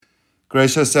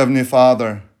Gracious Heavenly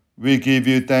Father, we give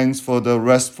you thanks for the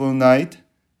restful night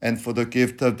and for the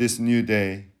gift of this new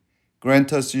day.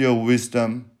 Grant us your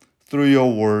wisdom through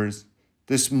your words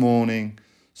this morning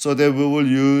so that we will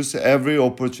use every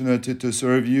opportunity to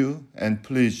serve you and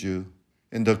please you.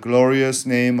 In the glorious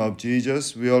name of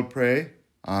Jesus, we all pray.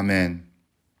 Amen.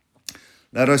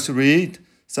 Let us read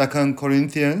 2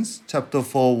 Corinthians chapter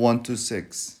 4, 1 to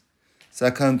 6.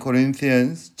 2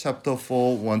 Corinthians chapter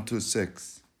 4, 1 to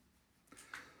 6.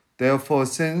 Therefore,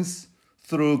 since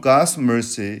through God's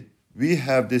mercy we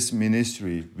have this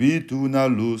ministry, we do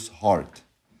not lose heart.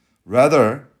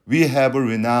 Rather, we have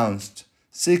renounced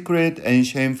secret and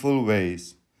shameful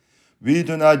ways. We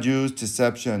do not use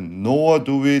deception, nor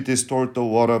do we distort the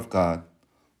word of God.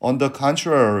 On the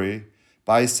contrary,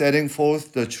 by setting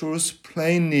forth the truth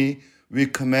plainly, we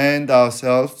commend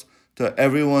ourselves to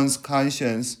everyone's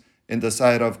conscience in the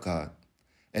sight of God.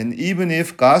 And even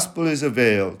if gospel is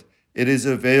veiled, it is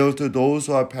veiled to those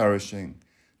who are perishing.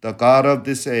 The God of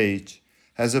this age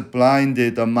has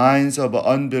blinded the minds of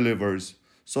unbelievers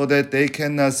so that they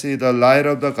cannot see the light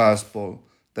of the gospel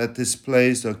that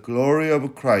displays the glory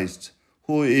of Christ,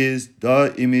 who is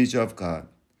the image of God.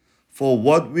 For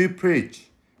what we preach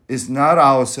is not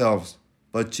ourselves,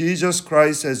 but Jesus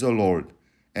Christ as the Lord,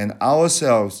 and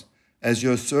ourselves as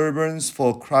your servants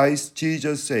for Christ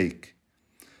Jesus' sake.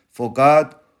 For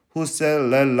God, who said,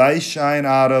 "Let light shine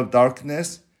out of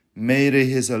darkness," made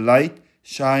his light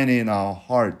shine in our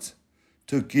hearts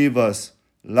to give us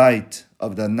light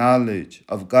of the knowledge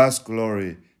of God's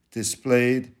glory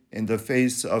displayed in the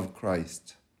face of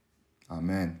Christ.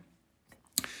 Amen.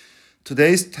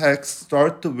 Today's text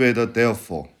starts with a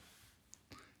therefore.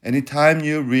 Anytime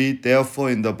you read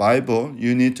therefore in the Bible,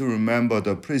 you need to remember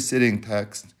the preceding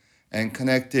text and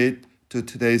connect it to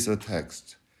today's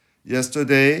text.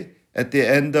 Yesterday, at the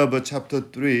end of chapter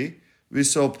 3, we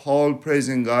saw Paul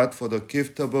praising God for the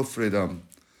gift of freedom.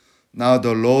 Now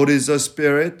the Lord is a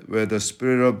spirit. Where the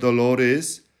spirit of the Lord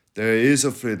is, there is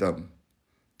a freedom.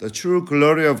 The true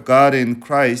glory of God in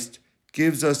Christ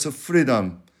gives us a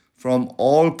freedom from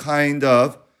all kind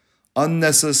of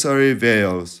unnecessary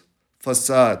veils,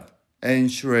 facade, and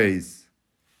charades.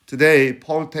 Today,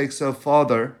 Paul takes us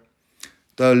further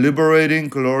the liberating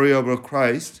glory of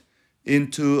Christ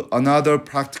into another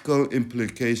practical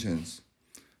implications.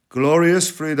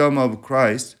 Glorious freedom of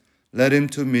Christ led him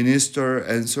to minister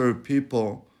and serve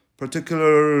people,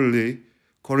 particularly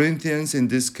Corinthians in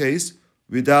this case,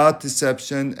 without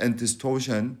deception and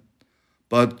distortion,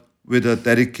 but with a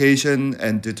dedication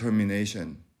and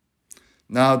determination.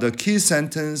 Now, the key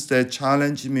sentence that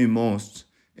challenged me most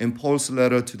in Paul's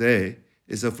letter today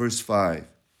is verse 5.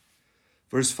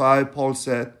 Verse 5, Paul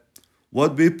said,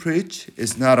 "What we preach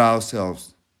is not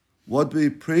ourselves. What we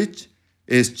preach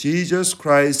is Jesus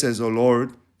Christ as the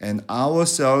Lord, and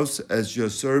ourselves as your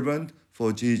servant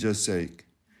for Jesus' sake."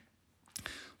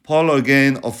 Paul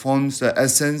again affirms the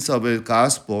essence of the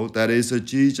gospel, that is,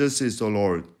 Jesus is the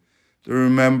Lord. Do you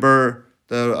remember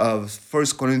the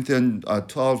 1 Corinthians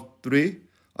 12:3?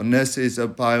 Unless it is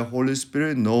by Holy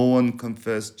Spirit, no one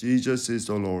confess Jesus is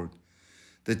the Lord.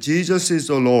 That Jesus is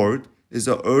the Lord is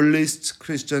the earliest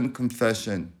Christian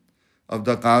confession of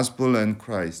the gospel and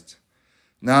Christ.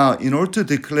 Now, in order to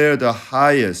declare this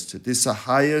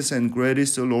highest and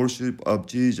greatest lordship of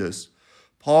Jesus,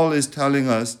 Paul is telling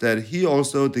us that he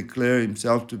also declared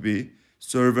himself to be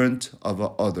servant of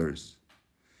others.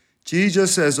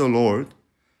 Jesus as a Lord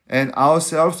and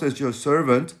ourselves as your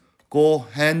servant go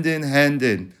hand in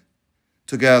hand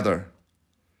together.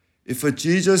 If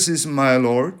Jesus is my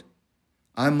Lord,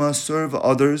 I must serve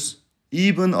others,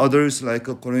 even others like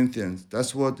Corinthians.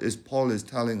 That's what Paul is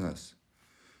telling us.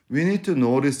 We need to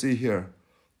notice it here.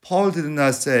 Paul did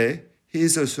not say he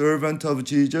is a servant of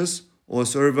Jesus or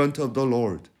servant of the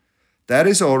Lord. That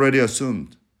is already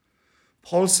assumed.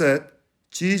 Paul said,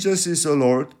 Jesus is the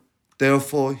Lord,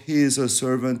 therefore he is a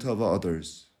servant of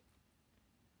others.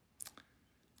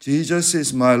 Jesus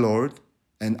is my Lord,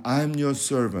 and I'm your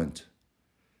servant.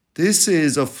 This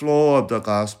is a flow of the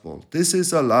gospel. This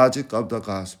is the logic of the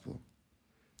gospel.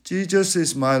 Jesus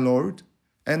is my Lord,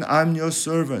 and I'm your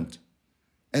servant.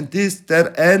 And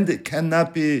that end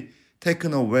cannot be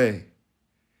taken away.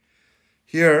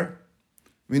 Here,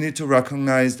 we need to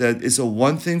recognize that it's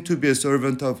one thing to be a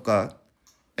servant of God,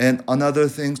 and another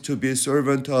thing to be a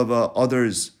servant of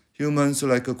others, humans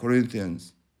like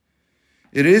Corinthians.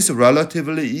 It is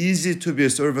relatively easy to be a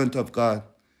servant of God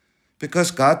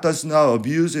because God does not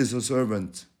abuse his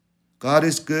servants. God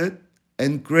is good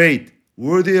and great,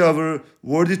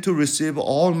 worthy to receive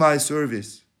all my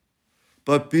service.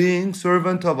 But being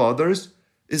servant of others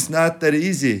is not that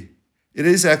easy. It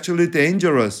is actually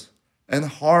dangerous and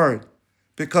hard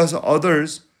because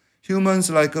others,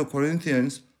 humans like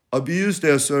Corinthians, abuse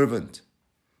their servant.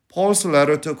 Paul's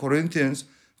letter to Corinthians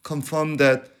confirmed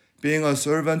that being a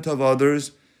servant of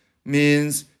others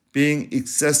means being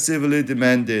excessively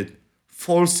demanded,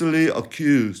 falsely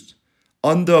accused,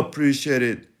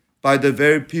 underappreciated by the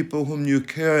very people whom you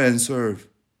care and serve.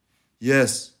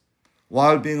 Yes,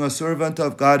 while being a servant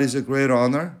of God is a great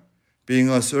honor, being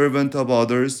a servant of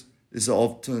others is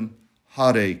often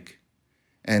heartache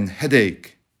and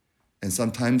headache and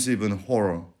sometimes even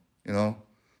horror.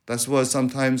 That's what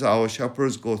sometimes our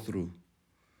shepherds go through.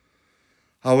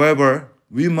 However,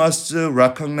 we must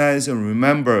recognize and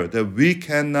remember that we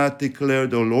cannot declare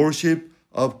the lordship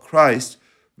of Christ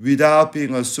without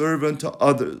being a servant of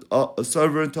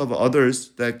others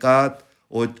that God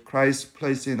or Christ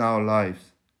placed in our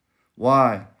lives.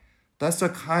 Why? That's the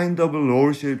kind of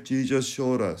lordship Jesus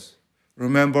showed us.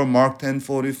 Remember Mark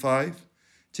 10:45?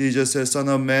 Jesus said, Son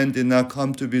of Man did not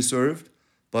come to be served,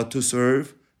 but to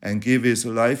serve and give his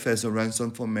life as a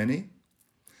ransom for many.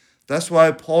 That's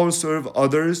why Paul served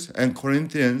others and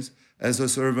Corinthians as a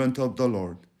servant of the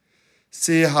Lord.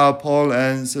 See how Paul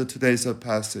ends today's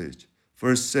passage.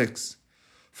 Verse 6.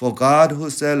 For God who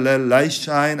said, let light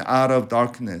shine out of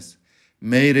darkness,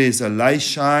 made his light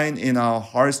shine in our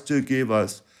hearts to give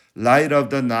us light of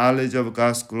the knowledge of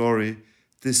God's glory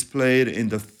displayed in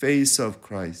the face of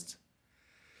Christ.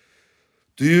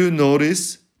 Do you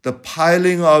notice the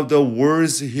piling of the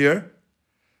words here?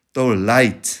 The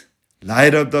light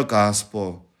of the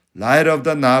gospel, light of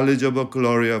the knowledge of the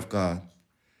glory of God.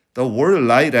 The word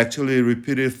light actually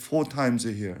repeated 4 times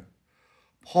here.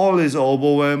 Paul is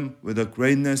overwhelmed with the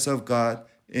greatness of God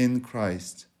in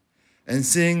Christ. And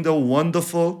seeing the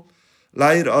wonderful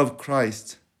light of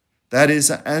Christ, that is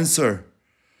an answer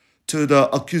to the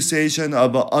accusation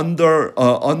of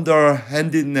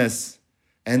underhandedness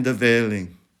and the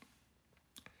veiling.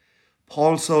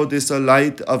 Paul saw this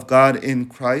light of God in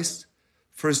Christ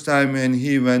first time when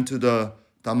he went to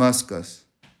Damascus.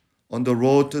 On the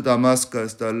road to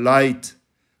Damascus, the light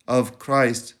of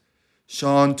Christ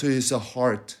shone to his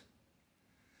heart.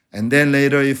 And then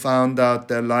later he found out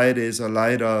that light is a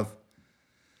light of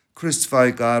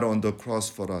crucified God on the cross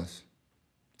for us.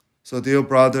 So dear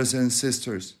brothers and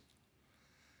sisters,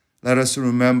 let us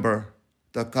remember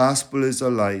the gospel is a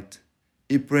light.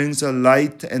 It brings a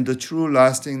light and the true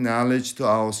lasting knowledge to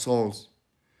our souls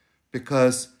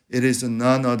because it is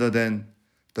none other than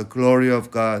the glory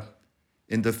of God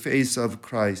in the face of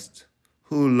Christ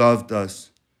who loved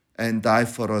us and died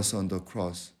for us on the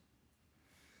cross.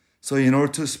 So in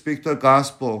order to speak the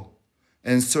gospel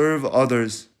and serve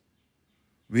others,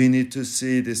 we need to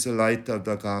see this light of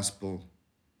the gospel,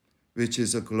 which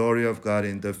is the glory of God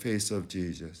in the face of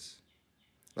Jesus.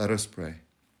 Let us pray.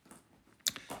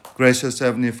 Gracious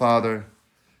Heavenly Father,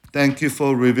 thank you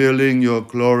for revealing your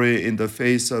glory in the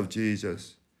face of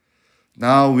Jesus.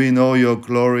 Now we know your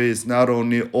glory is not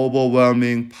only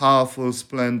overwhelming, powerful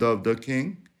splendor of the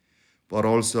King, but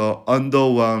also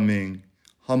underwhelming,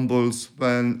 humble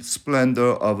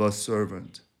splendor of a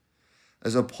servant.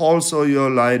 As Paul saw your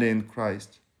light in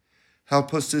Christ,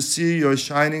 help us to see your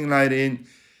shining light in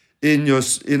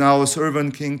our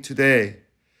servant King today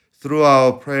through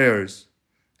our prayers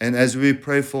and as we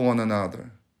pray for one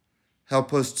another.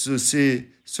 Help us to see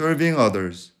serving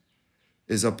others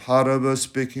is a part of us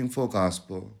speaking for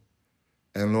gospel.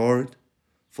 And Lord,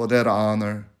 for that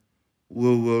honor,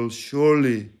 we will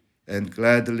surely and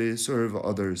gladly serve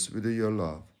others with your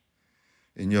love.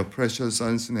 In your precious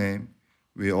Son's name,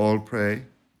 we all pray.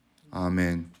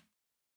 Amen.